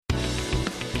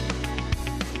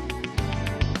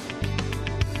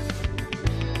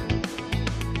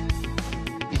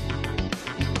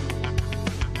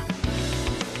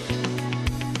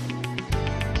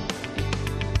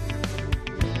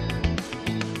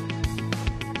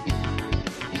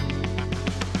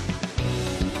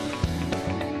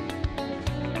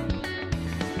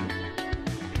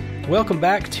Welcome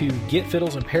back to Get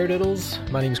Fiddles and Paradiddles.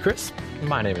 My name is Chris.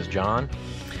 My name is John.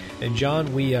 And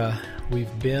John,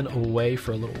 we've been away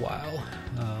for a little while.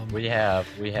 We have.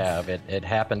 It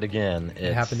happened again.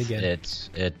 It happened again.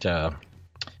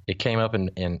 It came up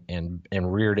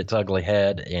and reared its ugly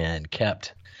head and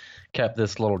kept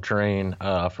this little train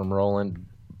from rolling.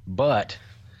 But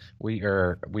we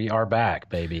are back,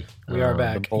 baby. We are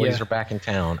back. The boys are back in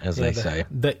town, as they say.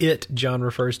 The John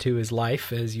refers to as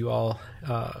life, as you all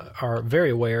are very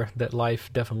aware that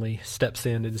life definitely steps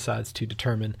in and decides to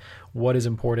determine what is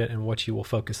important and what you will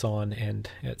focus on. And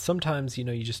sometimes, you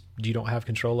don't have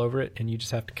control over it, and you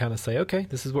just have to kind of say, okay,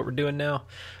 this is what we're doing now.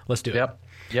 Let's do it.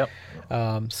 Yep.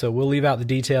 So we'll leave out the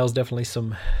details. Definitely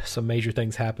some major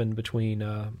things happened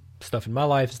between stuff in my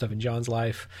life, stuff in John's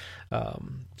life.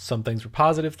 Some things were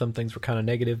positive, some things were kind of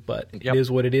negative, but It is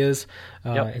what it is.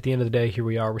 At the end of the day, here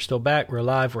we are. We're still back. We're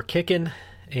alive. We're kicking.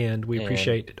 And we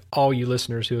appreciate all you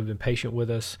listeners who have been patient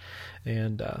with us.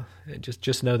 And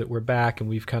just know that we're back, and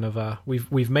we've kind of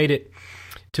we've made it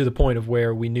to the point of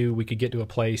where we knew we could get to a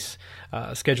place,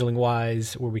 scheduling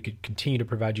wise, where we could continue to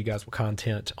provide you guys with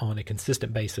content on a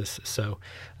consistent basis. So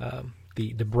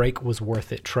the break was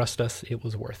worth it. Trust us, it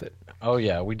was worth it. Oh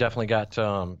yeah, we definitely got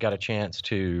a chance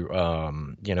to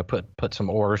put some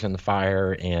oars in the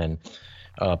fire and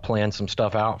plan some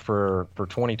stuff out for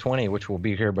 2020, which will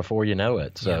be here before you know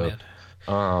it. So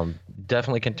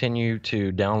definitely continue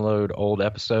to download old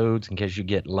episodes in case you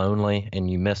get lonely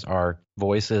and you miss our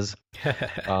voices.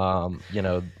 Find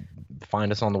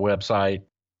us on the website.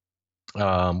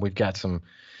 We've got some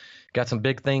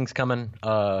big things coming.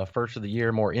 First of the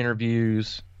year, more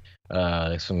interviews,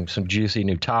 some juicy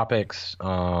new topics,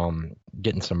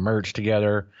 getting some merch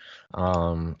together.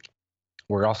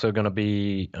 We're also going to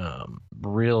be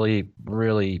really,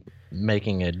 really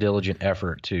making a diligent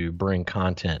effort to bring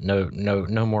content. No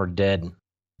more dead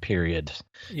periods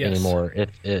anymore.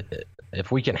 If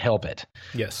we can help it.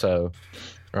 Yes. So,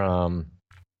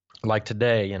 like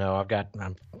today,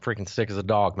 I'm freaking sick as a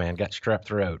dog, man. Got strep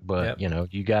throat, but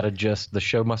you got to the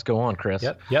show must go on, Chris.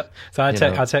 Yep. So I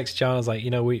text John. I was like,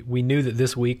 we knew that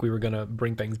this week we were going to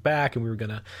bring things back, and we were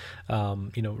going to,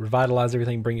 revitalize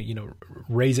everything, bring it,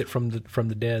 raise it from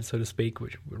the dead, so to speak,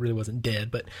 which really wasn't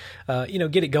dead, but,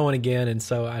 get it going again. And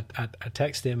so I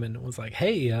texted him and was like,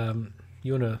 hey,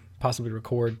 you want to possibly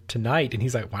record tonight? And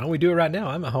he's like, why don't we do it right now?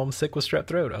 I'm at home sick with strep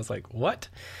throat. I was like, what?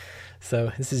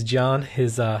 So this is John.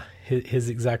 His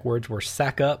exact words were,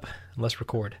 sack up and let's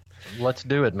record. Let's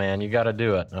do it, man. You got to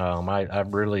do it. I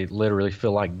really literally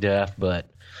feel like death, but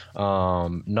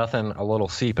nothing a little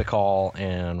Cepacol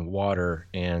and water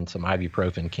and some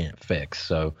ibuprofen can't fix.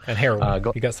 So and heroin.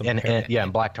 You got some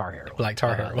and black tar heroin. Black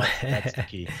tar heroin. That's the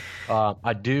key.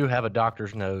 I do have a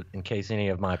doctor's note in case any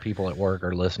of my people at work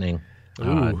are listening.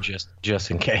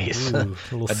 Just in case. A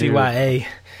little CYA.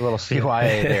 A little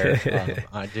CYA there.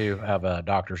 I do have a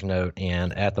doctor's note,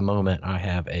 and at the moment I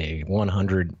have a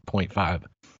 100.5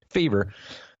 fever.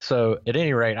 So at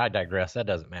any rate, I digress. That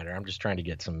doesn't matter. I'm just trying to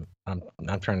get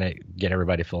I'm trying to get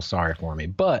everybody to feel sorry for me.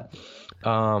 But a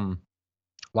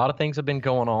lot of things have been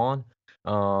going on.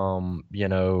 I'm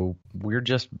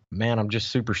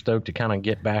just super stoked to kind of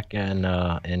get back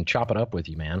and chop it up with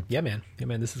you, man. Yeah, man.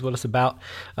 This is what it's about.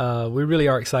 We really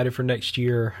are excited for next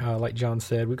year. Like John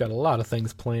said, we've got a lot of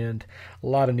things planned, a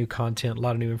lot of new content, a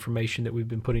lot of new information that we've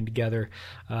been putting together.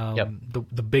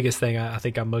 The biggest thing I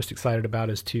think I'm most excited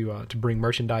about is to bring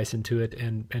merchandise into it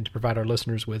and to provide our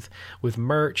listeners with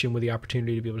merch and with the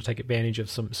opportunity to be able to take advantage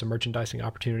of some merchandising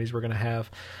opportunities we're going to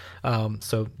have.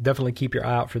 So definitely keep your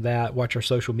eye out for that. Watch our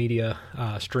social media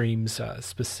streams,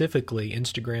 specifically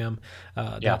Instagram.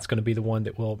 That's going to be the one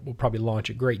that we'll probably launch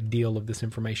a great deal of this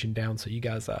information down. So you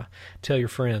guys tell your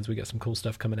friends. We got some cool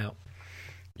stuff coming out.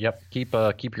 Yep.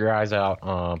 Keep your eyes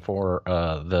out for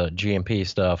the GMP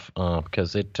stuff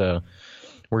because we're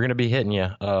going to be hitting you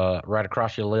right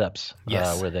across your lips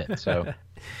with it. So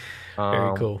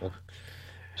very cool.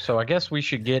 So I guess we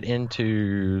should get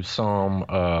into some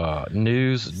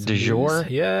news du jour.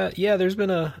 Yeah. There's been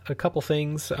a couple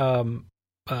things.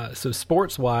 So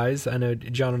sports wise, I know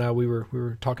John and I we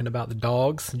were talking about the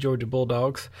dogs, Georgia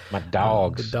Bulldogs. My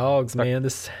dogs. The dogs, man.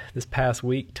 This past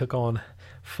week took on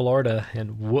Florida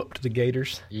and whooped the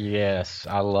Gators. Yes,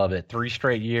 I love it. 3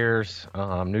 straight years.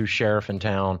 New sheriff in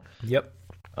town. Yep.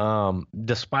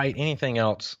 Despite anything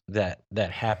else that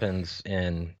happens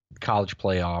in college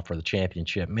playoff or the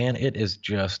championship, man, it is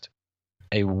just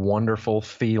a wonderful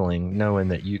feeling knowing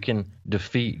that you can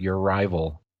defeat your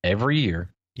rival every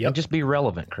year and just be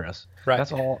relevant, Chris. Right.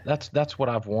 That's all. That's what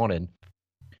I've wanted.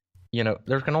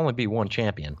 There can only be one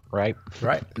champion, right?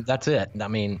 Right. That's it. I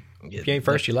mean, if you ain't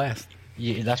first, you last.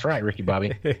 Yeah, that's right, Ricky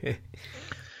Bobby.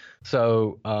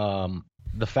 So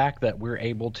the fact that we're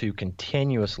able to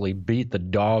continuously beat the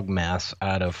dog mess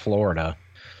out of Florida,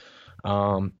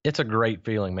 it's a great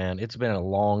feeling, man. It's been a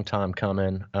long time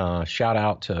coming. Shout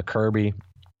out to Kirby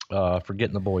for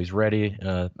getting the boys ready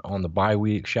on the bye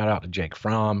week. Shout out to Jake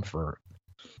Fromm for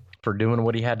doing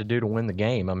what he had to do to win the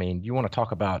game. I mean, you want to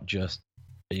talk about just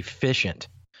efficient.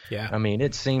 Yeah. I mean,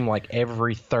 it seemed like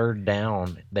every third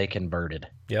down they converted.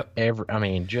 Yep.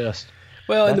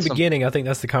 Well, in the beginning, I think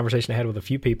that's the conversation I had with a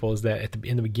few people, is that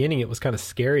in the beginning it was kind of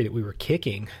scary that we were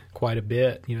kicking quite a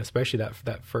bit, especially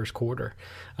that first quarter.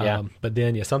 Yeah. But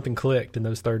then, something clicked, and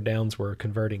those third downs were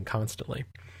converting constantly.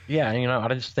 Yeah,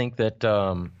 I just think that,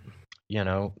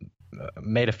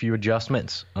 made a few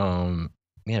adjustments.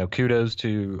 Kudos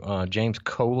to James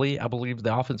Coley, I believe,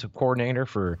 the offensive coordinator,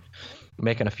 for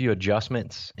making a few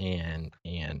adjustments and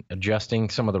adjusting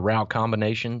some of the route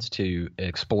combinations to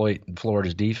exploit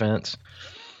Florida's defense.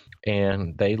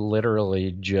 And they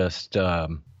literally just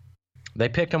they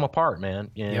picked them apart, man.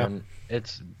 And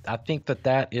I think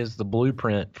that is the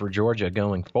blueprint for Georgia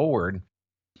going forward.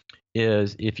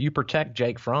 Is if you protect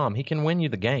Jake Fromm, he can win you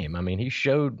the game. I mean, he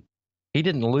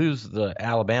didn't lose the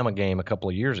Alabama game a couple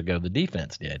of years ago. The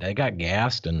defense did. They got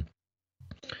gassed, and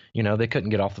they couldn't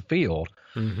get off the field.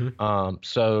 Mm-hmm.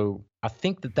 So I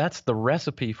think that's the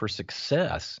recipe for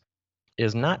success,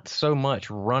 is not so much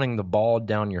running the ball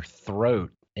down your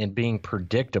throat and being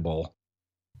predictable,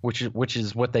 which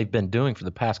is what they've been doing for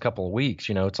the past couple of weeks.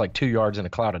 It's like 2 yards in a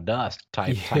cloud of dust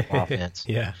type offense.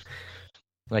 Yeah.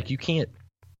 Like you can't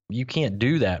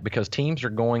do that, because teams are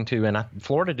going to, and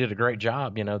Florida did a great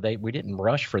job. We didn't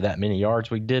rush for that many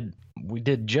yards. We did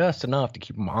just enough to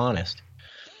keep them honest.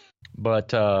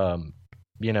 But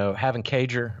having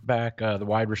Cager back, the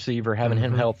wide receiver, having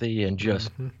him healthy and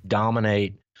just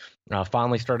dominate,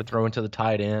 finally started throwing to the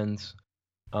tight ends.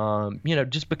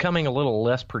 Just becoming a little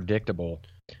less predictable.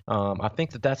 I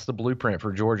think that's the blueprint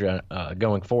for Georgia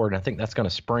going forward. And I think that's going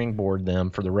to springboard them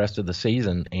for the rest of the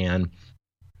season. And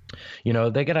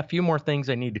they got a few more things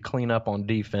they need to clean up on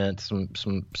defense,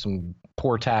 some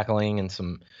poor tackling and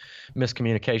some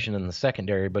miscommunication in the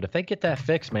secondary. But if they get that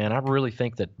fixed, man, I really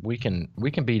think that we can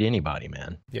beat anybody,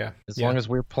 man. Yeah. As long as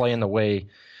we're playing the way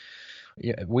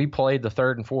we played the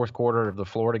third and fourth quarter of the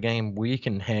Florida game, we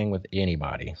can hang with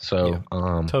anybody. So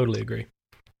totally agree.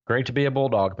 Great to be a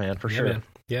Bulldog, man, for sure. Man.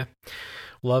 Yeah.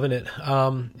 Loving it.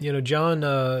 John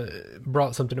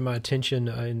brought something to my attention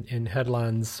in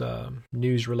headlines,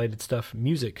 news related stuff,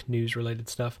 music news related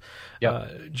stuff.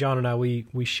 Yep. John and I,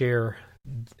 we share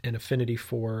an affinity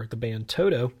for the band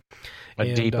Toto.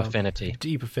 Deep affinity.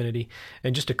 Deep affinity.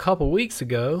 And just a couple weeks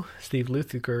ago, Steve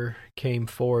Lukather came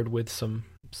forward with some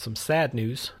sad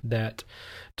news that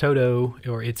Toto,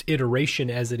 or its iteration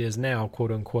as it is now,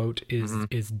 quote unquote,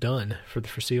 is done for the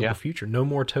foreseeable future. No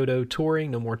more Toto touring,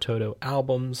 no more Toto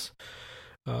albums.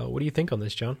 What do you think on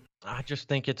this, John? I just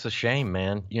think it's a shame,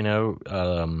 man.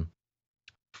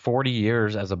 40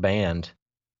 years as a band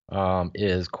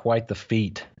is quite the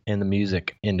feat in the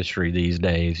music industry these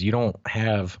days. You don't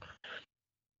have,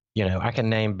 I can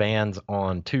name bands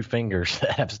on two fingers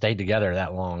that have stayed together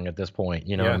that long at this point.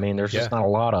 What I mean? There's just not a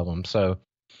lot of them. So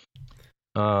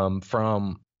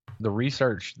from the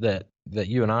research that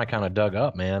you and I kind of dug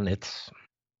up, man, it's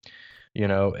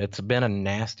been a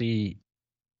nasty,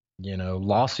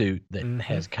 lawsuit that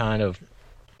has kind of,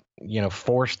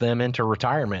 forced them into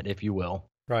retirement, if you will.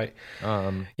 Right.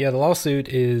 The lawsuit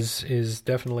is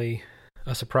definitely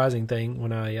a surprising thing.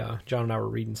 When John and I were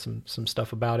reading some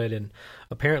stuff about it, and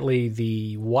apparently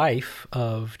the wife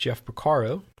of Jeff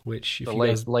Porcaro, which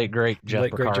late great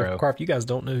Jeff Porcaro. If you guys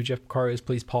don't know who Jeff Porcaro is,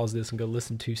 please pause this and go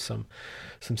listen to some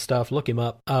stuff. Look him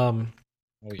up.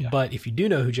 But if you do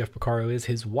know who Jeff Porcaro is,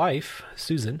 his wife,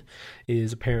 Susan,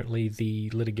 is apparently the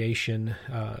litigation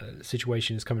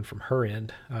situation is coming from her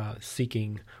end,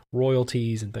 seeking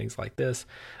royalties and things like this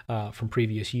from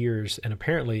previous years. And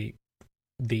apparently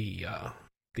the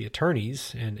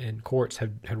attorneys and courts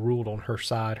had ruled on her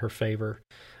side, her favor,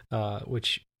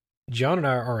 which John and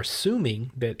I are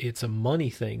assuming that it's a money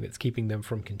thing that's keeping them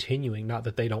from continuing. Not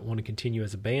that they don't want to continue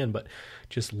as a band, but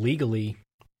just legally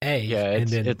and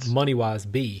then money-wise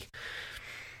B.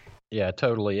 Yeah,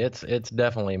 totally. It's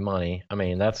definitely money. I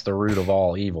mean, that's the root of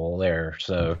all evil there.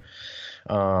 So,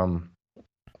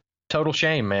 total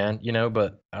shame, man.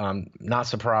 But I'm not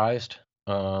surprised.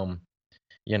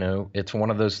 It's one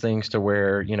of those things to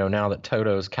where now that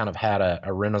Toto's kind of had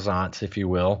a renaissance, if you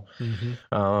will.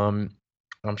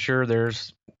 I'm sure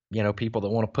there's people that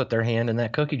want to put their hand in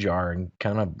that cookie jar and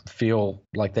kind of feel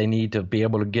like they need to be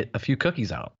able to get a few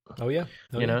cookies out. Oh yeah.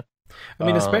 I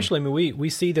mean, especially, I mean, we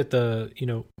see that the,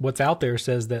 what's out there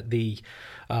says that the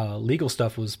legal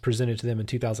stuff was presented to them in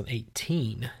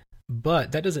 2018,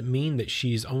 but that doesn't mean that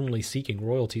she's only seeking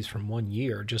royalties from 1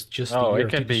 year. Just the year. It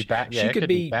could be back. Yeah,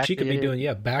 she could be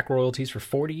doing back royalties for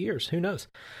 40 years. Who knows?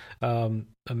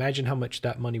 Imagine how much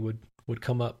that money would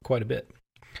come up quite a bit.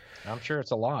 I'm sure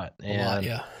it's a lot.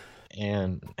 Yeah.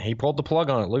 And he pulled the plug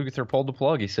on it. Lukather pulled the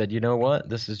plug. He said, you know what?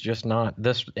 This is just not,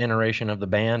 this iteration of the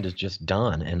band is just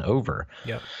done and over.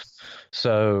 Yep.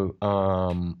 So,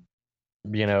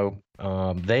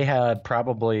 they had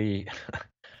probably,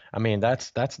 I mean,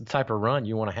 that's the type of run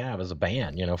you want to have as a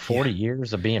band, 40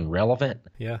 years of being relevant.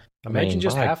 Yeah. Imagine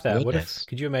just half that. What if,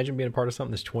 could you imagine being a part of something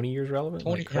that's 20 years relevant?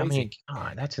 20, I mean,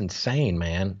 God, that's insane,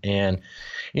 man. And,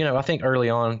 I think early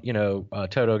on,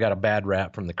 Toto got a bad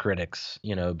rap from the critics,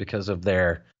 because of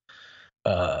their,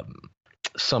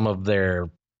 some of their,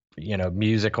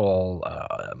 musical,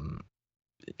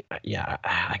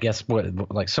 I guess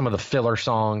like some of the filler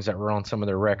songs that were on some of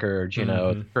their records,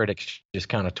 the critics just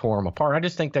kind of tore them apart. I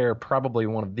just think they're probably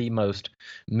one of the most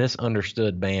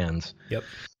misunderstood bands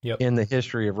in the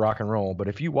history of rock and roll. But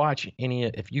if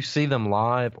you see them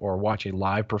live or watch a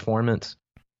live performance,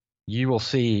 you will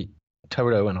see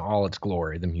Toto in all its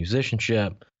glory. The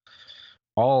musicianship,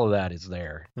 all of that is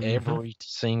there. Every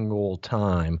single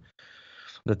time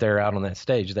that they're out on that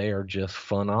stage, they are just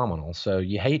phenomenal. So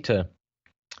you hate to,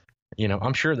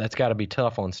 I'm sure that's got to be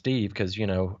tough on Steve because, him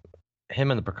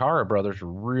and the Porcaro brothers are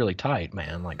really tight,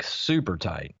 man, like super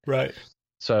tight. Right.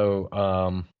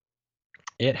 So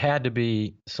it had to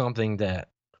be something that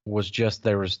was just,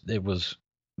 it was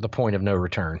the point of no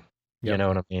return. You know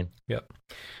what I mean? Yep.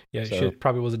 Yeah, it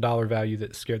probably was a dollar value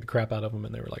that scared the crap out of them,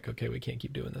 and they were like, okay, we can't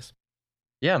keep doing this.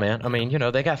 Yeah, man. I mean,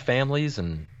 they got families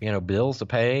and, bills to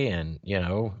pay and,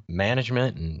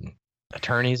 management and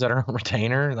attorneys that are on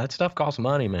retainer. That stuff costs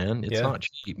money, man. It's not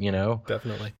cheap,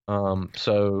 Definitely.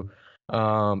 So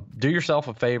do yourself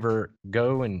a favor,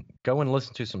 go and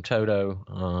listen to some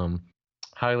Toto.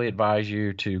 Highly advise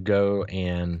you to go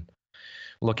and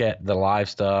look at the live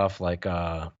stuff, like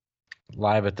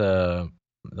live at the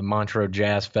Montreux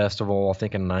Jazz Festival. I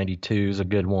think in '92 is a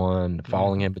good one.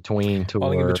 Falling in Between tour.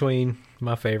 Falling in Between,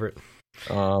 my favorite.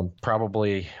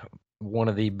 Probably one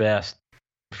of the best.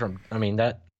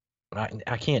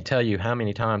 I can't tell you how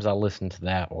many times I listened to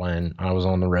that when I was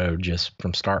on the road, just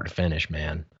from start to finish,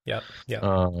 man. Yeah.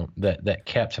 That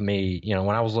kept me,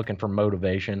 when I was looking for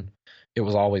motivation, it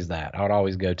was always that. I would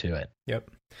always go to it.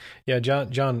 Yep. Yeah,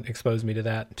 John exposed me to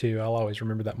that too. I'll always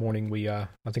remember that morning. I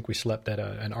think we slept at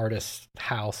an artist's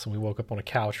house, and we woke up on a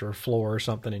couch or a floor or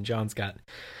something, and John's got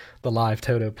the live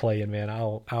Toto playing. Man,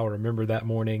 I'll remember that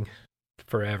morning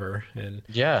forever. And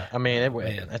yeah, I mean,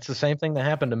 that's the same thing that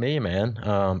happened to me,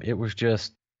 man. It was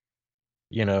just,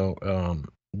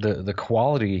 the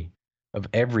quality of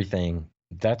everything.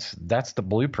 That's the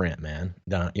blueprint, man.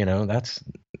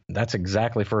 That's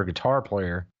exactly for a guitar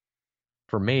player.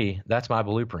 For me, that's my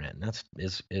blueprint.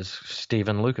 Is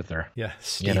Stephen Lukather. Yeah,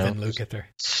 Stephen Lukather.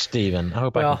 Stephen. I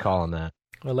hope I can call him that.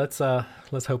 Well, let's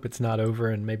hope it's not over,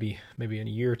 and maybe in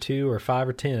a year or 2 or 5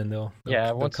 or 10 they'll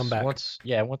come back. Once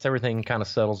everything kind of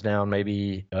settles down,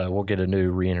 maybe we'll get a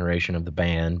new reiteration of the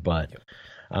band. But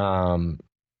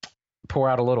pour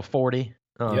out a little 40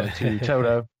 to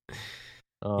Toto.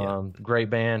 Great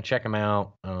band. Check them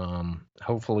out.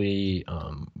 Hopefully,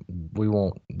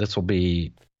 this will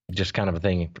be just kind of a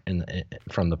thing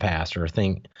from the past, or a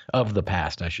thing of the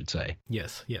past, I should say.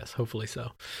 Yes, hopefully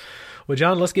so. Well,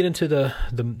 John, let's get into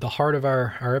the heart of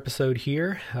our episode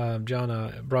here.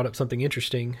 John brought up something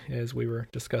interesting as we were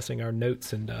discussing our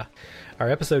notes, and our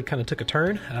episode kind of took a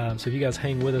turn. So if you guys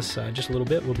hang with us just a little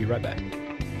bit, we'll be right back.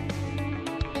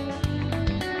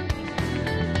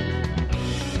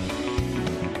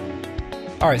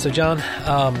 All right, so John,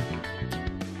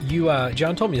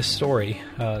 John told me a story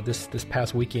this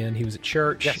past weekend. He was at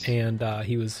church, yes. And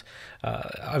he was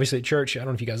obviously at church. I don't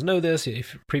know if you guys know this.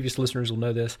 If previous listeners will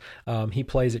know this, he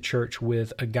plays at church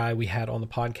with a guy we had on the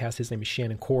podcast. His name is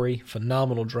Shannon Corey.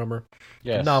 Phenomenal drummer,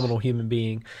 phenomenal human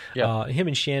being. Yep. Him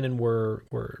and Shannon were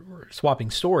swapping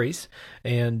stories,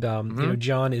 and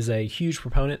John is a huge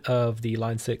proponent of the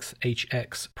Line 6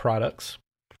 HX products,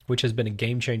 which has been a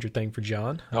game-changer thing for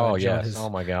John. Yes. Oh,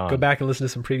 my God. Go back and listen to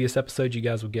some previous episodes. You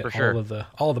guys will get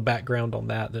all of the background on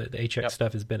that. The HX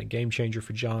stuff has been a game-changer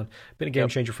for John. Been a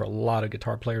game-changer for a lot of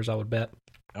guitar players, I would bet.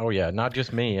 Oh, yeah. Not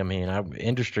just me. I mean,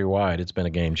 industry-wide, it's been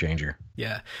a game-changer.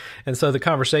 Yeah. And so the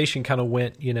conversation kind of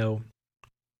went,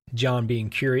 John being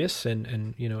curious,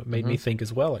 and it made me think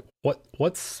as well, like,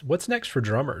 what's next for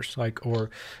drummers? Like,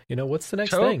 or, what's the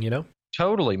next thing,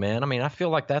 Totally, man. I mean, I feel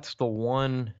like that's the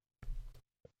one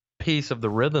piece of the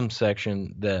rhythm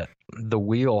section that the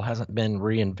wheel hasn't been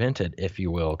reinvented, if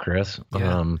you will, Chris.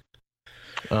 Yeah.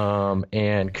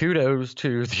 And kudos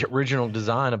to the original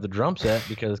design of the drum set,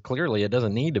 because clearly it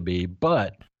doesn't need to be.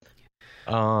 But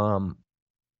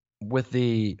with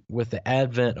the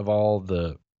advent of all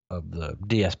the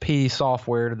DSP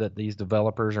software that these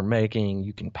developers are making,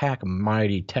 you can pack a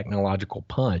mighty technological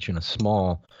punch in a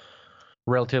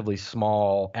relatively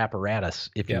small apparatus,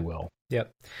 if you will.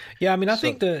 Yep. Yeah. I mean, I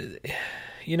think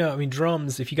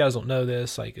drums, if you guys don't know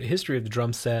this, like the history of the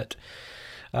drum set,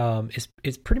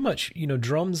 it's pretty much,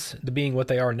 drums being what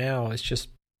they are now, it's just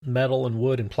metal and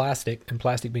wood and plastic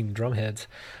being the drum heads.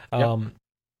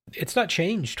 It's not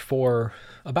changed for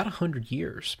about 100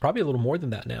 years, probably a little more than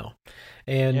that now.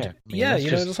 And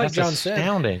just like John said,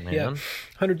 astounding, man.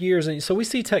 100 years. And so we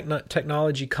see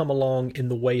technology come along in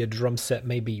the way a drum set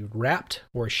may be wrapped,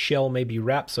 or a shell may be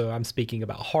wrapped. So I'm speaking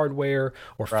about hardware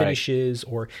or finishes,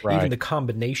 or even the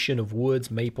combination of woods,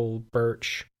 maple,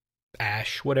 birch,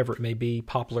 ash, whatever it may be,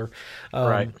 poplar.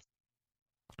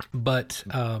 But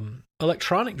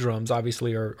electronic drums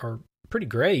obviously are pretty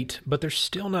great, but they're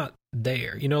still not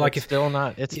there. It's still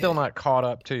not caught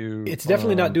up to. It's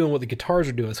definitely not doing what the guitars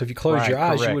are doing. So if you close your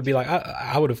eyes, you would be like,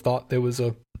 I would have thought there was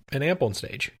an amp on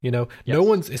stage. No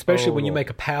one's, especially when you make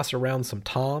a pass around some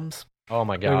toms. Oh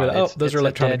my God! Those are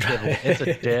electronic. It's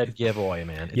a dead giveaway,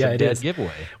 man. It's a dead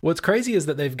giveaway. What's crazy is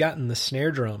that they've gotten the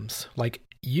snare drums. Like,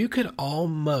 you could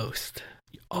almost,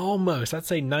 I'd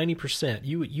say 90%.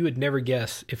 You would never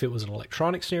guess if it was an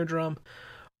electronic snare drum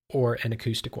or an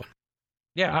acoustic one.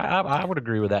 Yeah, I would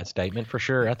agree with that statement for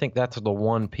sure. I think that's the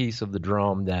one piece of the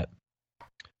drum that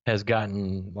has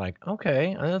gotten like,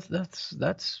 okay,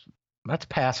 that's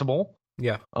passable.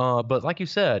 Yeah. But like you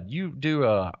said, you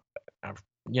do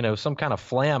some kind of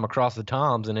flam across the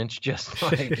toms, and it's just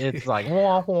like it's like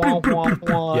wah, wah, wah,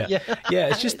 wah. Yeah.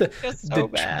 It's just the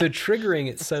triggering.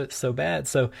 It's so bad.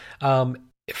 So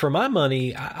for my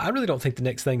money, I really don't think the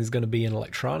next thing is going to be in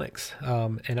electronics.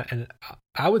 And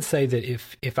I would say that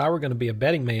if I were going to be a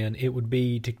betting man, it would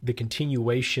be the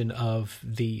continuation of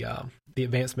the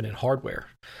advancement in hardware.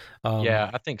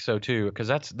 I think so too, because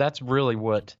that's really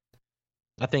what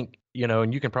I think.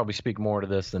 And you can probably speak more to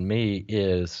this than me.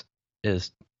 Is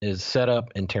set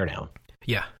up and tear down.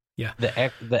 Yeah.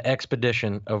 The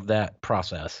expedition of that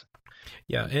process.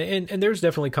 Yeah, and there's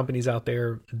definitely companies out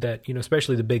there that,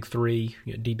 especially the big three,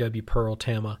 DW, Pearl,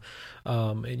 Tama,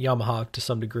 and Yamaha to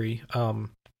some degree,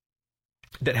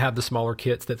 that have the smaller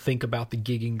kits, that think about the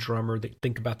gigging drummer, that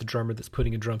think about the drummer that's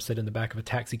putting a drum set in the back of a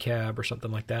taxi cab or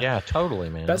something like that. Yeah, totally,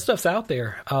 man. That stuff's out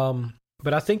there.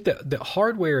 But I think that the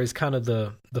hardware is kind of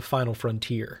the final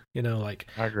frontier, like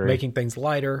making things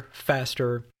lighter,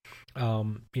 faster.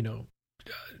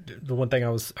 The one thing I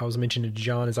was mentioning to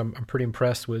John is I'm pretty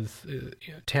impressed with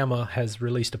Tama has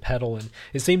released a pedal, and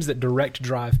it seems that direct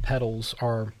drive pedals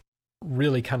are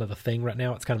really kind of the thing right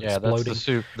now. It's kind of exploding. That's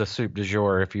the soup du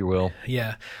jour, if you will.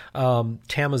 Yeah.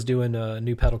 Tama's doing a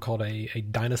new pedal called a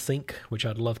Dynasync, which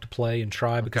I'd love to play and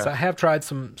try, because I have tried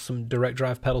some direct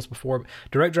drive pedals before.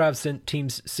 Direct drive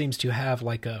seems to have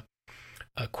like a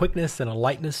quickness and a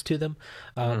lightness to them,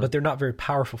 but they're not very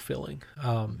powerful feeling.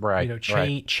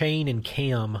 Chain and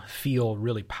cam feel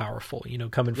really powerful.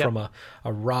 Coming from a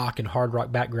rock and hard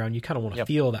rock background, you kind of want to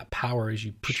feel that power as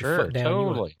you put your foot down.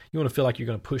 Totally. You want to feel like you're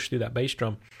going to push through that bass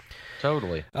drum.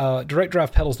 Totally. Direct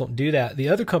drive pedals don't do that. The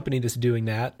other company that's doing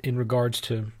that in regards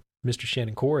to Mr.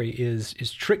 Shannon Corey is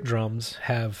Trick Drums.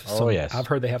 I've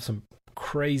heard they have some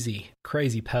crazy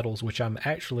pedals, which I'm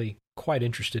actually quite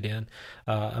interested in.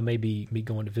 I may be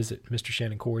going to visit Mr.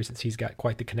 Shannon Corey, since he's got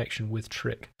quite the connection with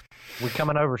Trick. We're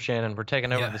coming over, Shannon. We're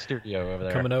taking over the studio over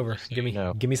there. Coming over.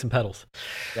 Give me some pedals.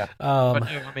 Yeah. But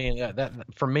I mean, that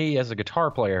for me as a guitar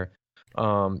player,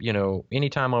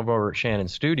 anytime I'm over at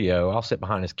Shannon's studio, I'll sit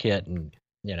behind his kit and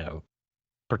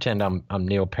pretend I'm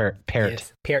Neil Peart.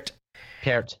 Yes, Peart.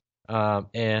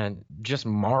 And just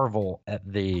marvel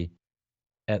at the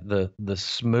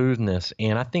smoothness.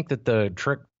 And I think that the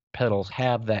Trick pedals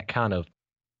have that kind of,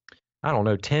 I don't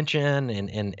know, tension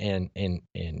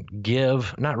and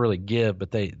give, not really give,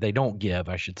 but they don't give,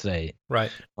 I should say.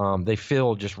 Right. They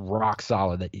feel just rock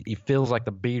solid. It feels like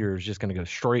the beater is just going to go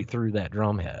straight through that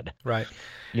drum head. Right.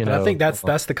 I think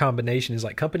that's the combination, is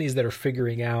like companies that are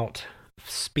figuring out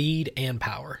speed and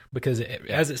power, because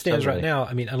as it stands right now,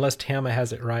 I mean, unless Tama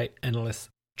has it right and unless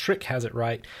Trick has it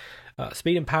right,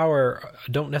 speed and power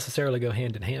don't necessarily go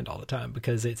hand in hand all the time,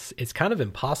 because it's kind of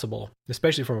impossible,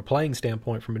 especially from a playing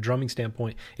standpoint, from a drumming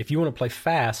standpoint. If you want to play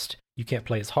fast, you can't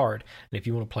play as hard, and if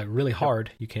you want to play really hard,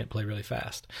 you can't play really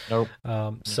fast. Nope.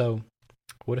 So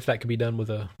What if that could be done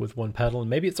with one pedal? And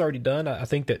maybe it's already done. I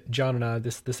think that John and I,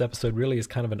 this episode really is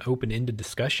kind of an open-ended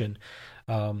discussion.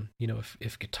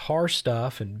 If guitar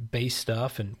stuff and bass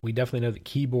stuff, and we definitely know that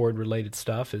keyboard related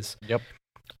stuff is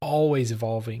always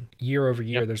evolving year over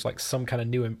year. There's like some kind of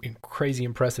new and crazy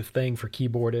impressive thing for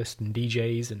keyboardists and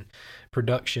DJs and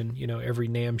production. Every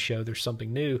NAMM show there's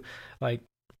something new. Like,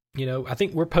 I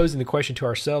think we're posing the question to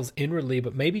ourselves inwardly,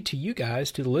 but maybe to you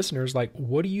guys, to the listeners, like,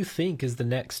 what do you think is the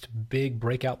next big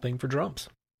breakout thing for drums?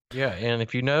 Yeah, and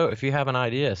if you have an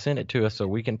idea, send it to us so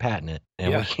we can patent it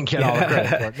and we can get all the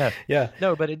credit for it.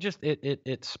 No, but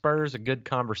it spurs a good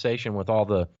conversation with all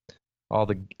the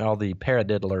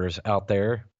paradiddlers out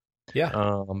there.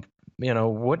 Yeah.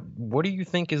 What do you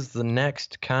think is the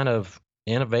next kind of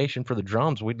innovation for the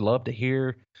drums? We'd love to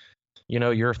hear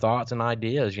your thoughts and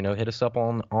ideas. Hit us up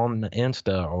on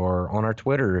Insta or on our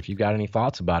Twitter if you've got any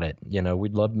thoughts about it.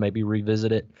 We'd love to maybe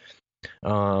revisit it in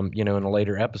a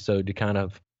later episode to kind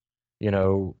of,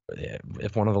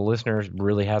 if one of the listeners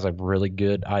really has a really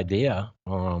good idea,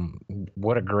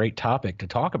 what a great topic to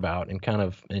talk about and kind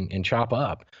of and chop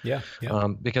up. Yeah.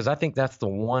 Because I think that's the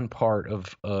one part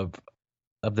of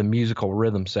the musical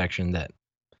rhythm section that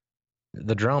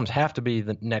the drums have to be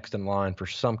the next in line for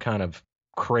some kind of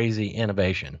crazy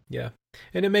innovation. Yeah.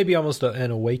 And it may be almost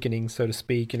an awakening, so to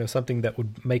speak, something that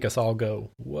would make us all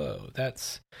go, whoa,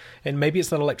 and maybe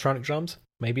it's not electronic drums,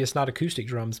 maybe it's not acoustic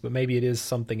drums, but maybe it is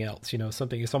something else,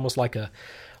 something, it's almost like a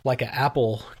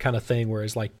Apple kind of thing, where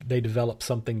it's like they develop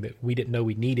something that we didn't know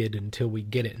we needed until we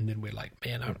get it. And then we're like,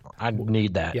 man, I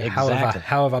need that. Yeah, exactly.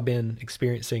 How have I been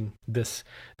experiencing this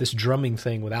drumming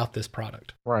thing without this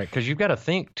product? Right. Cause you've got to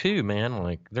think too, man,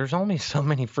 like there's only so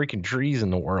many freaking trees in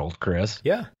the world, Chris.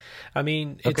 Yeah. I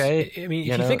mean, if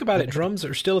you think about it, drums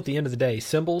are still at the end of the day,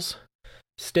 cymbals,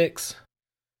 sticks,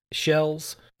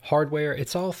 shells, hardware.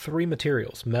 It's all three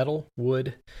materials: metal,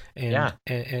 wood,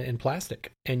 and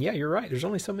plastic. And yeah, you're right. There's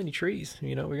only so many trees.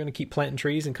 We're going to keep planting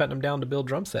trees and cutting them down to build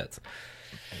drum sets.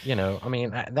 I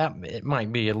mean, that it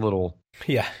might be a little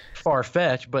far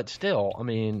fetched, but still, I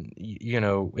mean,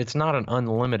 it's not an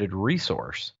unlimited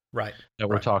resource, right? That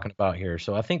we're talking about here.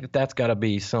 So I think that's got to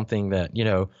be something that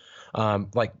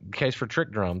like case for trick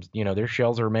drums, their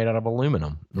shells are made out of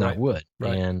aluminum, not wood.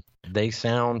 Right. And they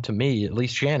sound, to me, at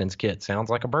least Shannon's kit sounds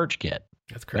like a birch kit.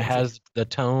 That's crazy. It has the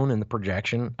tone and the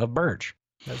projection of birch.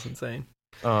 That's insane.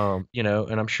 And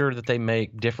I'm sure that they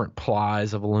make different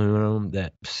plies of aluminum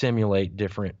that simulate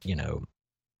different,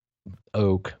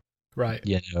 oak, right,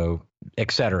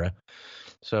 et cetera.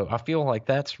 So I feel like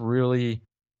that's really,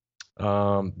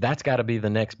 that's got to be the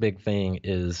next big thing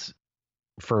is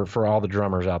for all the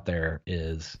drummers out there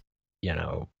is,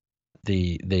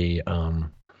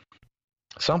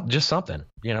 just something,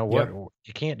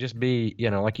 it can't just be,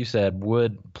 like you said,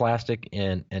 wood, plastic,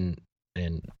 and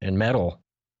metal.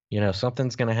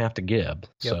 Something's going to have to give.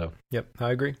 Yep,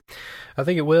 I agree. I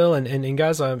think it will. And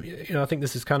guys, I think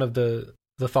this is kind of the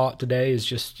thought today is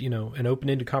just, an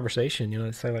open-ended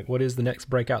conversation, say like, what is the next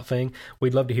breakout thing?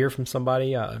 We'd love to hear from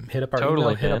somebody. Hit up our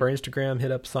email, hit up our Instagram,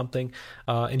 hit up something.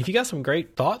 And if you got some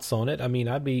great thoughts on it, I mean,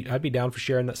 I'd be down for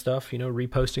sharing that stuff,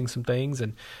 reposting some things.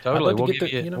 And totally,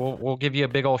 we'll give you a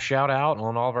big old shout out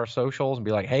on all of our socials and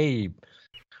be like, hey,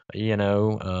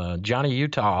 Johnny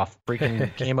Utah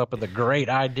freaking came up with a great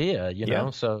idea,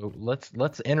 so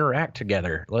let's interact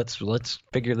together. Let's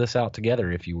figure this out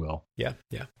together, if you will. Yeah.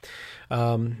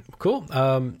 Cool.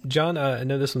 John, I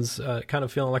know this one's kind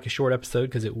of feeling like a short episode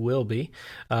because it will be.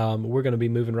 We're going to be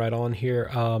moving right on here.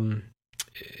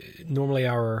 Normally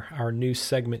our new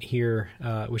segment here,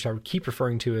 which I would keep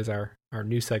referring to as our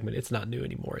new segment. It's not new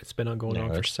anymore. It's been going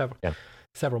on for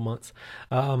several months.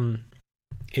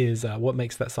 Is what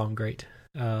makes that song great.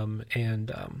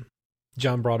 And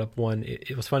John brought up one.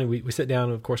 It was funny. We sit down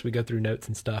and of course we go through notes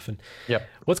and stuff and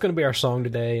what's going to be our song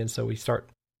today. And so we start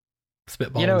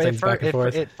spitballing things back and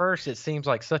forth. At first it seems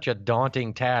like such a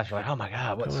daunting task. We're like, oh my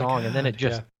God, what song? God. And then it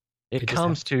just, it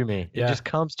comes to me. It just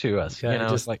comes to us.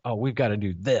 It's like, oh, we've got to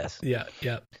do this. Yeah.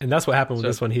 And that's what happened with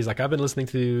this one. He's like, I've been listening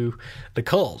to The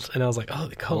Cult. And I was like, oh,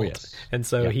 The Cult. Oh, yes. And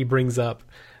so he brings up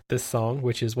this song,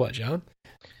 which is what, John?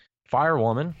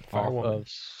 Firewoman off of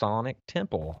Sonic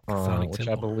Temple, which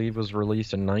I believe was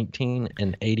released in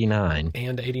 1989.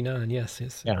 And 89,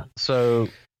 yes. Yeah. So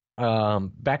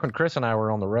back when Chris and I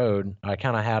were on the road, I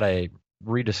kind of had a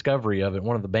rediscovery of it.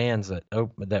 One of the bands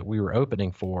that we were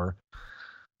opening for,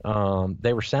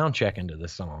 they were sound checking to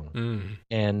this song,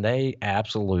 and they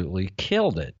absolutely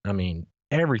killed it. I mean,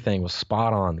 everything was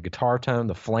spot on. The guitar tone,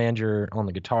 the flanger on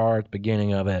the guitar at the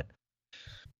beginning of it,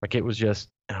 like it was just.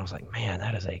 And I was like, man,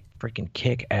 that is a freaking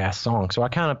kick-ass song. So I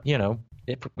kind of,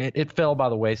 it fell by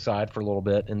the wayside for a little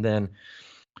bit, and then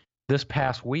this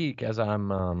past week, as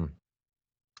I'm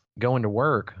going to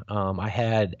work, I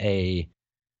had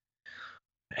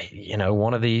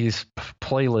one of these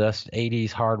playlists,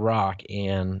 80s hard rock,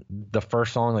 and the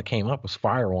first song that came up was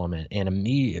Firewoman, and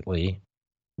immediately,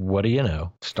 what do you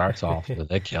know, starts off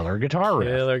with a killer guitar riff.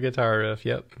 Killer guitar riff,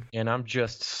 yep. And I'm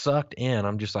just sucked in.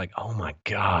 I'm just like, oh my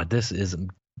God,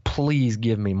 please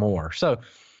give me more. So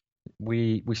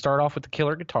we start off with the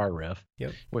killer guitar riff,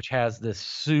 yep, which has this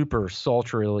super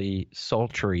sultry,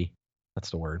 that's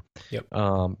the word, yep,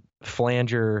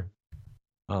 flanger,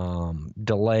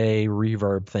 delay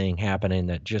reverb thing happening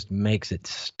that just makes it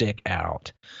stick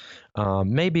out.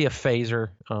 Maybe a phaser.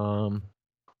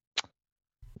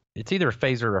 It's either a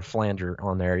phaser or a flanger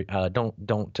on there. Don't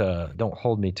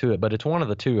hold me to it, but it's one of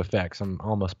the two effects. I'm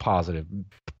almost positive.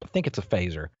 I think it's a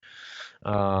phaser.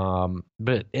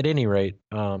 But at any rate,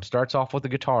 starts off with the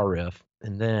guitar riff,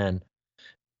 and then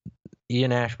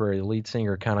Ian Ashbury, the lead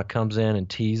singer, kind of comes in and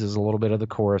teases a little bit of the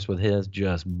chorus with his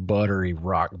just buttery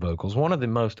rock vocals. One of the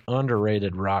most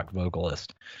underrated rock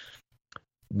vocalists.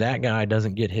 That guy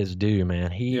doesn't get his due,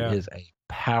 man. He is a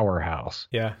powerhouse.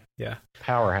 Yeah.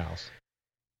 Powerhouse.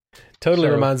 Totally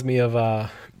reminds me of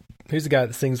who's the guy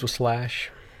that sings with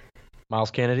Slash?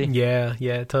 Miles Kennedy. Yeah,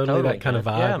 totally that kind of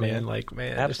vibe, yeah, man. Like,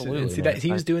 man, absolutely. See that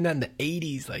he was doing that in the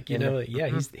 '80s, like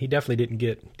he definitely didn't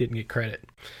get credit.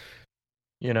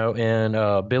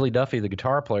 And Billy Duffy, the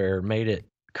guitar player, made it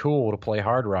cool to play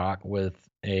hard rock with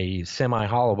a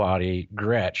semi-hollow body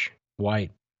Gretsch,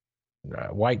 white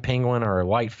Penguin or a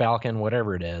white Falcon,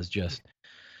 whatever it is, just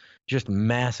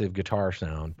massive guitar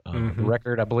sound. The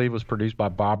record, I believe, was produced by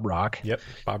Bob Rock. Yep,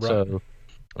 Bob Rock.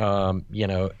 So,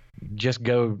 just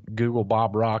go Google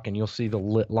Bob Rock and you'll see the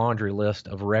laundry list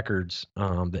of records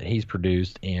that he's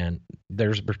produced, and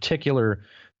there's a particular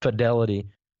fidelity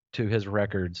to his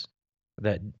records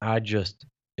that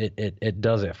it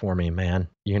does it for me, man.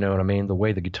 You know what I mean? The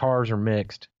way the guitars are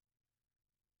mixed,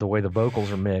 the way the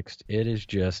vocals are mixed, it is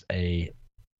just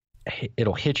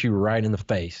it'll hit you right in the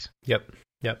face. Yep.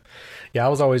 Yeah, I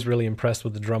was always really impressed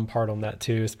with the drum part on that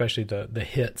too, especially the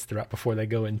hits right before they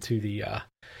go into the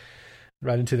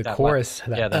chorus.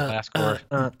 That last chorus.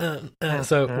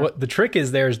 So what the trick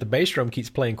is there is the bass drum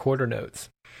keeps playing quarter notes.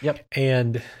 Yep.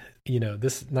 And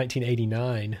this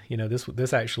 1989,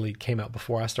 this actually came out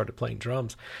before I started playing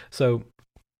drums. So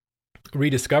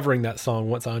rediscovering that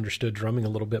song once I understood drumming a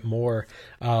little bit more,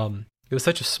 it was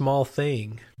such a small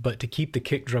thing, but to keep the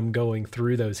kick drum going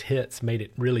through those hits made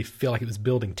it really feel like it was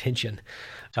building tension.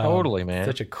 Totally, man.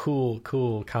 Such a cool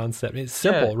concept. It's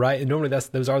simple, right? And normally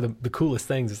those are the coolest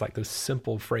things. It's like those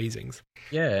simple phrasings.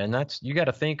 Yeah, and you got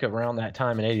to think around that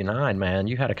time in '89, man.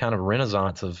 You had a kind of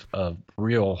renaissance of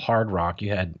real hard rock. You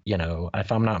had,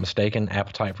 if I'm not mistaken,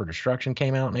 Appetite for Destruction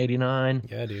came out in '89.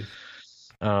 Yeah, dude.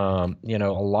 A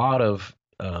lot of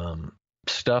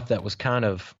stuff that was kind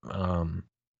of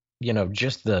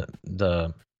just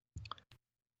the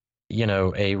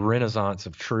a renaissance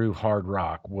of true hard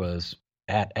rock was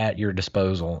at your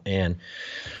disposal. And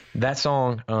that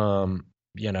song,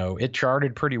 it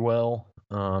charted pretty well.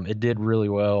 It did really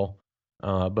well.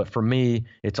 But for me,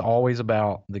 it's always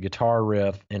about the guitar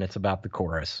riff and it's about the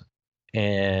chorus.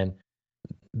 And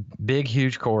big,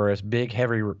 huge chorus, big,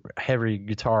 heavy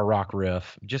guitar rock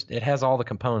riff. Just, it has all the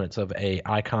components of a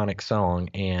iconic song.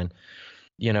 And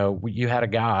you had a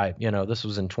guy, this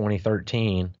was in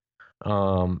 2013.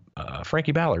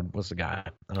 Frankie Ballard was the guy,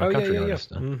 country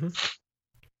artist. Mm-hmm.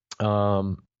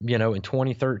 In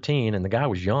 2013, and the guy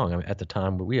was young at the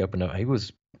time we opened up. He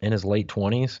was in his late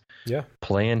 20s. Yeah.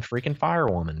 Playing freaking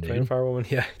Firewoman, dude. Playing Firewoman,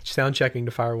 yeah. Sound checking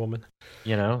to Firewoman.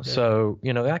 So,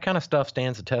 that kind of stuff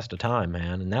stands the test of time,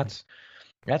 man. And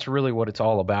that's really what it's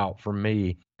all about for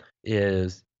me,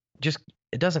 is just,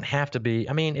 it doesn't have to be,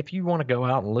 if you want to go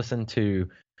out and listen to,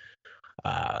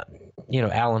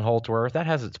 Alan Holdsworth, that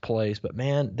has its place, but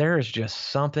man, there is just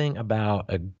something about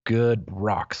a good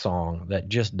rock song that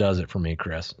just does it for me,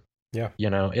 Chris. Yeah.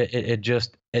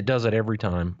 It does it every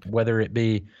time, whether it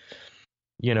be,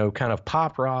 kind of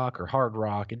pop rock or hard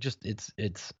rock.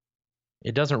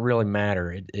 It doesn't really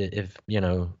matter. If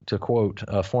to quote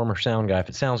a former sound guy, if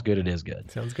it sounds good, it is good.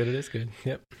 Sounds good, it is good.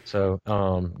 Yep. So,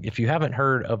 if you haven't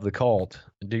heard of The Cult,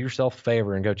 do yourself a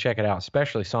favor and go check it out,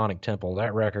 especially Sonic Temple.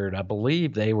 That record, I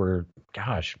believe they were,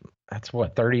 that's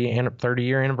what,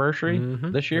 30-year anniversary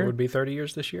this year? It would be 30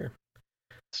 years this year.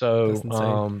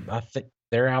 So, I think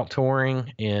they're out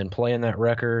touring and playing that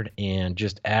record and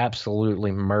just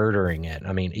absolutely murdering it.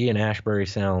 Ian Ashbury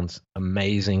sounds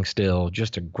amazing still.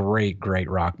 Just a great, great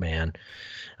rock band.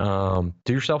 Do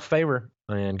yourself a favor.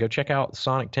 and go check out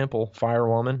Sonic Temple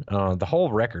Firewoman. The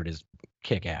whole record is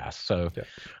kick ass. So,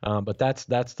 but that's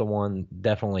the one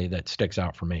definitely that sticks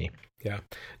out for me. Yeah,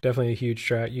 definitely a huge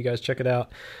track. You guys check it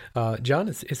out. John,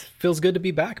 it feels good to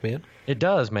be back, man. It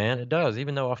does, man. It does.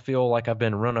 Even though I feel like I've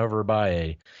been run over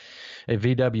by a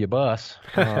VW bus,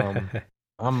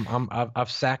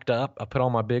 I've sacked up. I put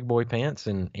on my big boy pants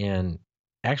and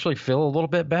actually feel a little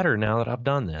bit better now that I've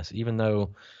done this. Even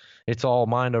though it's all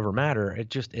mind over matter,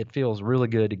 it feels really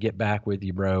good to get back with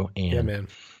you, bro. And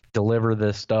deliver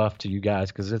this stuff to you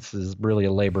guys, because this is really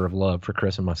a labor of love for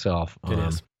Chris and myself. It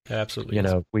is. Absolutely. You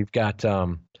know, we've got,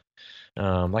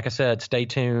 like I said, stay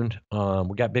tuned.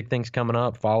 We got big things coming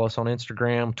up. Follow us on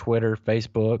Instagram, Twitter,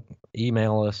 Facebook,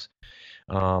 email us.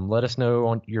 Let us know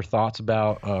on your thoughts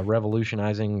about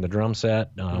revolutionizing the drum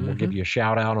set. We'll give you a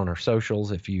shout out on our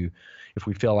socials if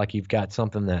we feel like you've got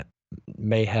something that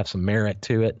may have some merit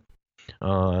to it.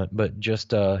 But just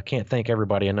can't thank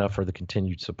everybody enough for the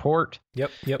continued support.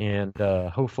 Yep. And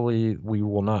hopefully we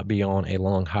will not be on a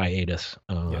long hiatus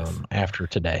after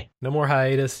today. No more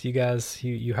hiatus, you guys.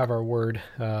 You have our word,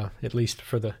 at least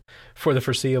for the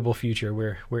foreseeable future.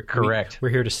 We're correct. We're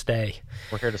here to stay.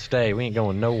 We're here to stay. We ain't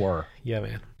going nowhere. Yeah,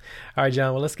 man. All right,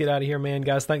 John. Well, let's get out of here, man.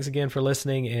 Guys, thanks again for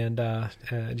listening. And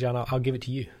John, I'll give it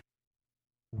to you.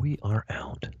 We are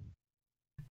out.